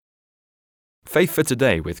Faith for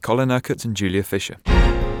Today with Colin Urquhart and Julia Fisher.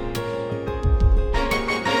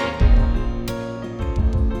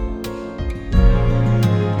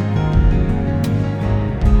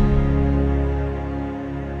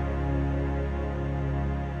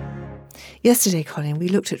 Yesterday, Colin, we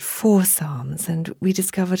looked at 4 Psalms and we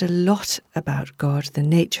discovered a lot about God, the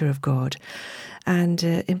nature of God, and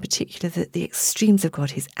in particular the extremes of God,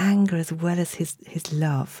 his anger as well as his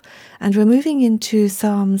love. And we're moving into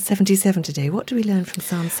Psalm 77 today. What do we learn from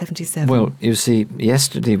Psalm 77? Well, you see,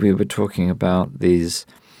 yesterday we were talking about these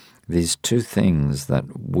two things that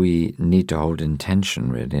we need to hold in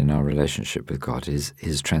tension, really, in our relationship with God.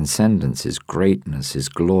 His transcendence, his greatness, his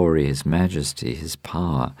glory, his majesty, his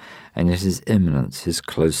power, and yet his immanence, his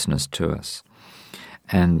closeness to us.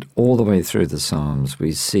 And all the way through the Psalms,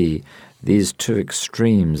 we see these two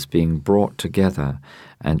extremes being brought together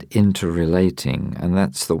and interrelating. And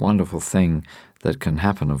that's the wonderful thing that can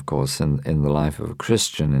happen, of course, in the life of a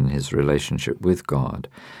Christian in his relationship with God.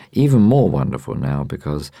 Even more wonderful now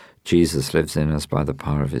because Jesus lives in us by the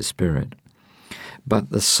power of his Spirit.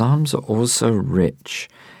 But the Psalms are also rich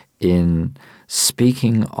in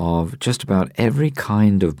speaking of just about every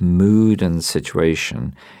kind of mood and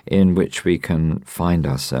situation in which we can find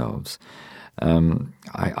ourselves.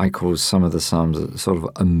 I call some of the Psalms sort of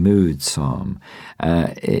a mood psalm,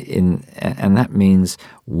 and that means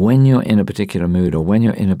when you're in a particular mood or when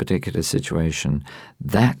you're in a particular situation,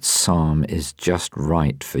 that psalm is just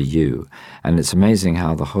right for you. And it's amazing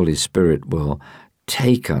how the Holy Spirit will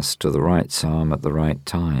take us to the right psalm at the right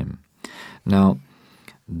time. Now,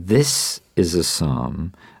 this is a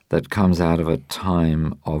psalm that comes out of a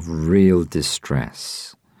time of real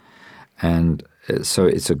distress. And so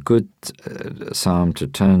it's a good psalm to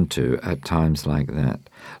turn to at times like that.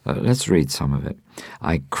 Let's read some of it.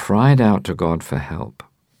 I cried out to God for help.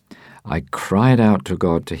 I cried out to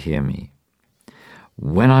God to hear me.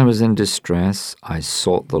 When I was in distress, I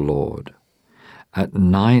sought the Lord. At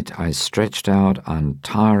night I stretched out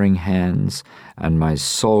untiring hands, and my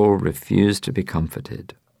soul refused to be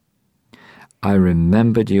comforted. I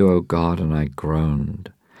remembered you, O God, and I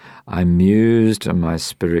groaned. I mused, and my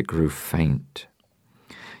spirit grew faint.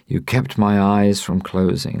 You kept my eyes from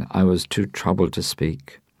closing. I was too troubled to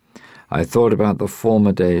speak. I thought about the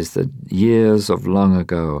former days, the years of long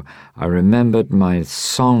ago. I remembered my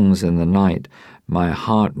songs in the night. My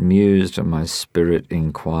heart mused and my spirit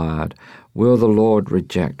inquired, will the Lord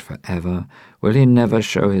reject forever? Will he never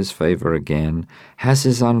show his favor again? Has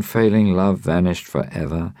his unfailing love vanished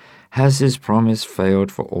forever? Has his promise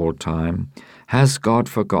failed for all time? Has God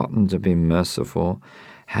forgotten to be merciful?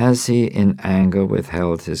 Has he in anger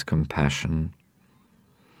withheld his compassion?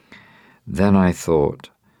 Then I thought,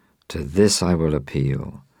 to this I will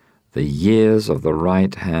appeal, the years of the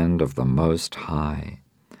right hand of the Most High.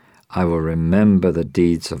 I will remember the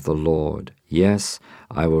deeds of the Lord. Yes,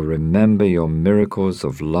 I will remember your miracles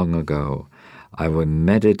of long ago. I will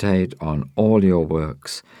meditate on all your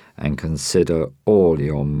works and consider all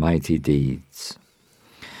your mighty deeds.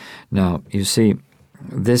 Now, you see,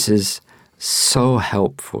 this is so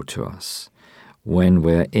helpful to us when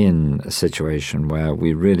we're in a situation where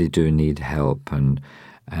we really do need help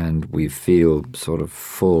and we feel sort of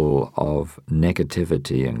full of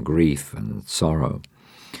negativity and grief and sorrow.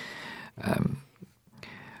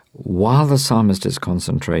 While the psalmist is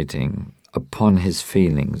concentrating upon his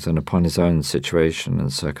feelings and upon his own situation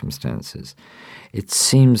and circumstances, it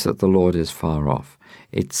seems that the Lord is far off.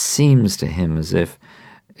 It seems to him as if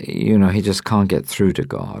he just can't get through to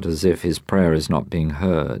God, as if his prayer is not being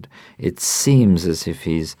heard. It seems as if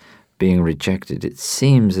he's being rejected. It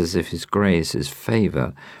seems as if his grace, his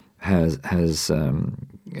favor, has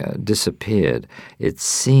disappeared. It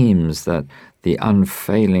seems that the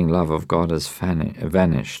unfailing love of God has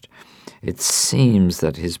vanished. It seems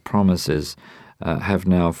that his promises have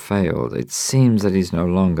now failed. It seems that he's no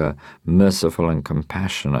longer merciful and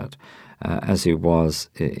compassionate as he was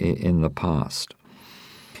in the past.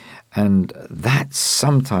 And that's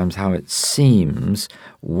sometimes how it seems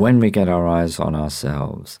when we get our eyes on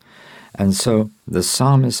ourselves. And so the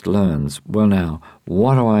psalmist learns, well now,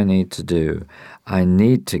 what do I need to do? I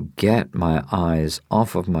need to get my eyes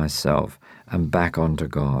off of myself and back onto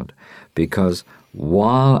God. Because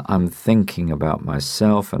while I'm thinking about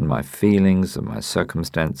myself and my feelings and my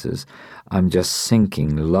circumstances, I'm just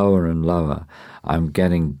sinking lower and lower. I'm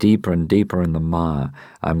getting deeper and deeper in the mire.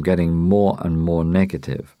 I'm getting more and more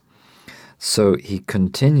negative. So he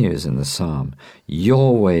continues in the psalm,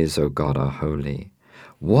 your ways, O God, are holy.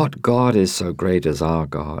 What God is so great as our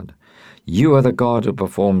God? You are the God who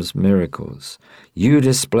performs miracles. You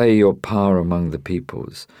display your power among the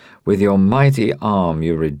peoples. With your mighty arm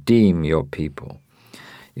you redeem your people.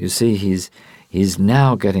 You see, he's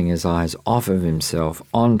now getting his eyes off of himself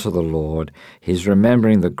onto the Lord. He's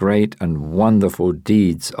remembering the great and wonderful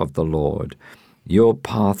deeds of the Lord. Your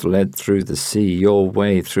path led through the sea, your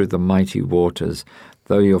way through the mighty waters,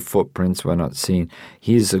 though your footprints were not seen.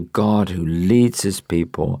 He is a God who leads his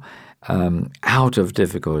people out of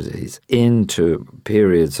difficulties into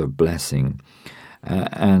periods of blessing.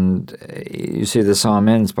 And you see, the psalm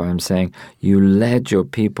ends by him saying, you led your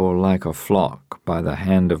people like a flock by the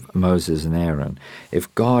hand of Moses and Aaron.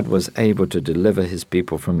 If God was able to deliver his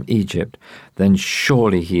people from Egypt, then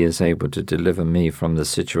surely he is able to deliver me from the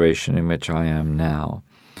situation in which I am now.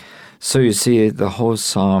 So you see, the whole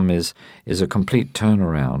psalm is a complete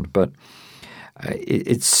turnaround, but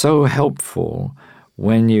it's so helpful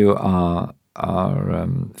when you are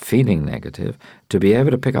feeling negative, to be able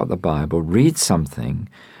to pick up the Bible, read something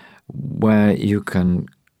where you can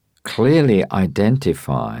clearly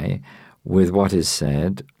identify with what is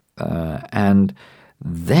said, and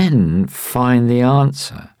then find the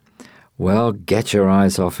answer. Well, get your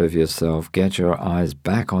eyes off of yourself, get your eyes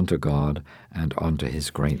back onto God and onto his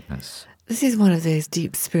greatness. This is one of those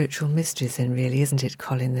deep spiritual mysteries then, really, isn't it,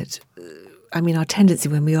 Colin, that our tendency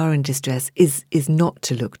when we are in distress is not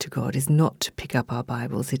to look to God, is not to pick up our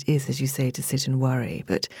Bibles. It is, as you say, to sit and worry.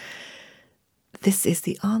 But this is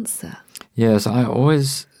the answer. Yes, I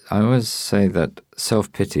always say that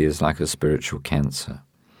self-pity is like a spiritual cancer.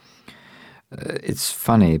 It's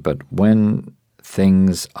funny, but when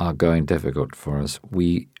things are going difficult for us,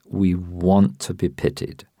 we want to be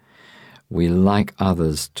pitied. We like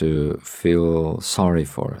others to feel sorry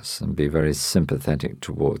for us and be very sympathetic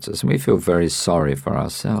towards us. And we feel very sorry for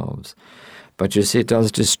ourselves. But you see, it does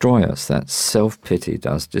destroy us. That self-pity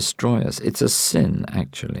does destroy us. It's a sin,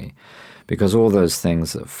 actually, because all those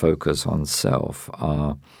things that focus on self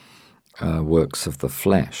are works of the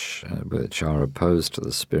flesh, which are opposed to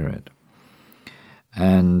the Spirit.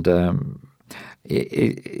 And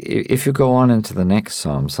if you go on into the next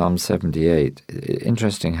psalm, Psalm 78,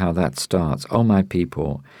 interesting how that starts. O my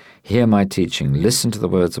people, hear my teaching, listen to the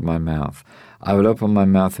words of my mouth. I will open my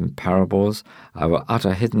mouth in parables. I will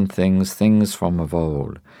utter hidden things, things from of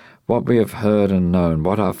old. What we have heard and known,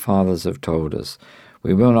 what our fathers have told us.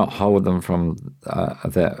 We will not hold them from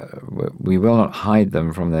we will not hide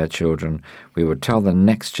them from their children. We will tell the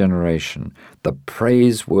next generation the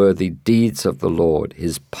praiseworthy deeds of the Lord,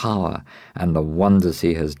 his power, and the wonders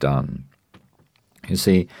he has done. You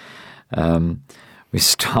see, we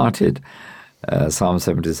started Psalm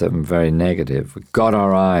 77 very negative. We got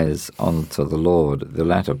our eyes onto the Lord, the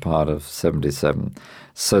latter part of 77.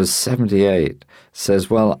 So 78 says,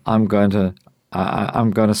 well, I'm going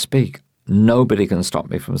to speak. Nobody can stop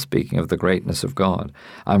me from speaking of the greatness of God.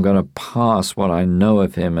 I'm going to pass what I know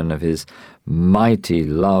of him and of his mighty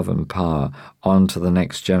love and power on to the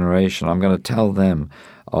next generation. I'm going to tell them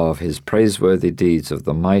of his praiseworthy deeds, of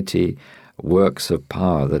the mighty works of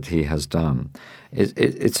power that he has done.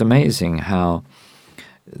 It's amazing how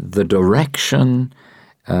the direction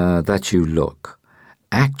that you look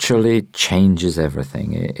actually changes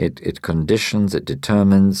everything. It conditions, it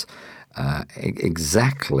determines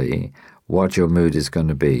exactly what your mood is going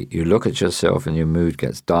to be. You look at yourself and your mood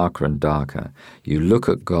gets darker and darker. You look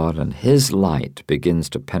at God and his light begins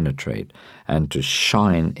to penetrate and to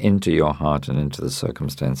shine into your heart and into the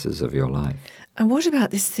circumstances of your life. And what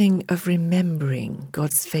about this thing of remembering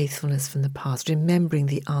God's faithfulness from the past, remembering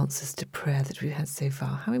the answers to prayer that we've had so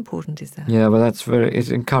far? How important is that? Yeah, well, it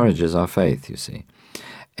encourages our faith, you see.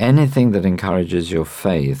 Anything that encourages your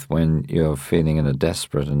faith when you're feeling in a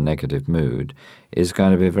desperate and negative mood is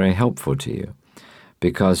going to be very helpful to you.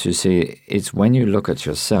 Because, you see, it's when you look at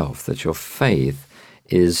yourself that your faith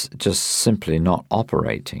is just simply not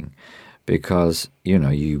operating. Because,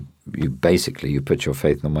 you basically put your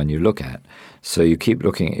faith in the one you look at. So you keep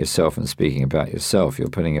looking at yourself and speaking about yourself. You're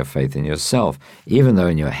putting your faith in yourself. Even though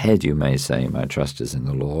in your head you may say, my trust is in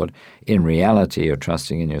the Lord, in reality you're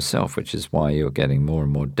trusting in yourself, which is why you're getting more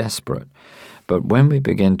and more desperate. But when we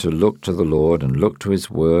begin to look to the Lord and look to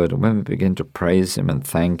his word, and when we begin to praise him and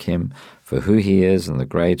thank him for who he is and the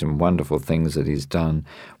great and wonderful things that he's done,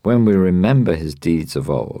 when we remember his deeds of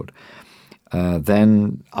old,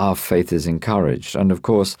 then our faith is encouraged. And of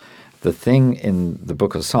course, the thing in the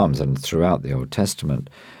book of Psalms and throughout the Old Testament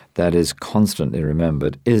that is constantly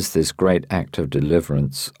remembered is this great act of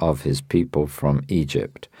deliverance of his people from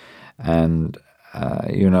Egypt. And,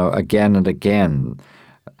 again and again,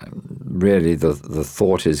 really the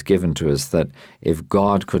thought is given to us that if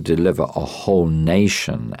God could deliver a whole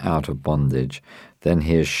nation out of bondage, then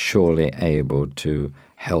he is surely able to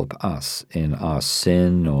help us in our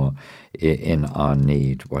sin or in our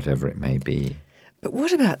need, whatever it may be. But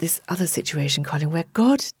what about this other situation, Colin, where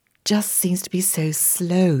God just seems to be so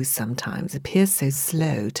slow sometimes, appears so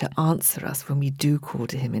slow to answer us when we do call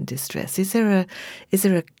to him in distress? Is there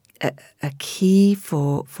a key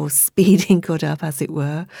for speeding God up, as it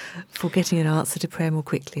were, for getting an answer to prayer more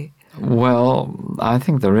quickly? Well, I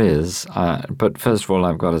think there is. But first of all,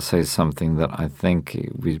 I've got to say something that I think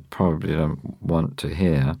we probably don't want to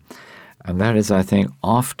hear. And that is, I think,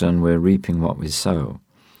 often we're reaping what we sow.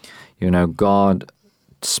 God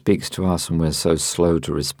speaks to us and we're so slow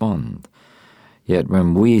to respond. Yet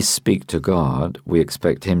when we speak to God, we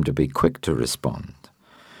expect him to be quick to respond.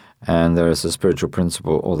 And there is a spiritual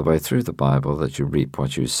principle all the way through the Bible that you reap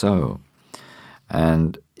what you sow.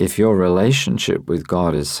 And if your relationship with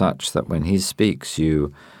God is such that when he speaks,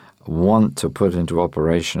 you want to put into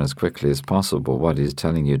operation as quickly as possible what he's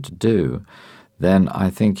telling you to do, then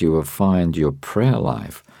I think you will find your prayer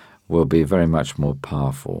life will be very much more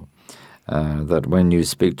powerful. That when you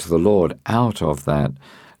speak to the Lord out of that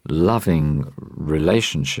loving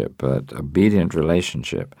relationship, but obedient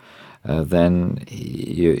relationship, then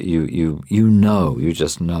you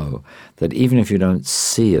just know that even if you don't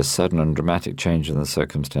see a sudden and dramatic change in the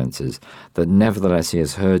circumstances, that nevertheless he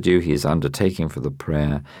has heard you, he is undertaking for the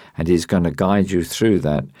prayer, and he's going to guide you through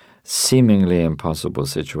that seemingly impossible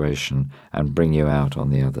situation and bring you out on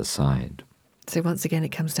the other side. So once again, it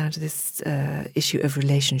comes down to this issue of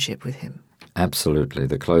relationship with him. Absolutely.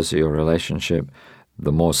 The closer your relationship,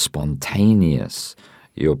 the more spontaneous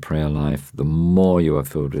your prayer life, the more you are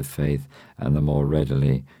filled with faith, and the more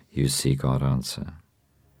readily you see God answer.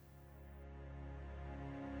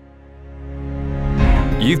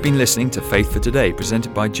 You've been listening to Faith for Today,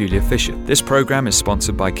 presented by Julia Fisher. This program is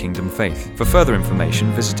sponsored by Kingdom Faith. For further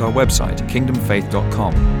information, visit our website,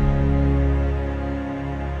 kingdomfaith.com.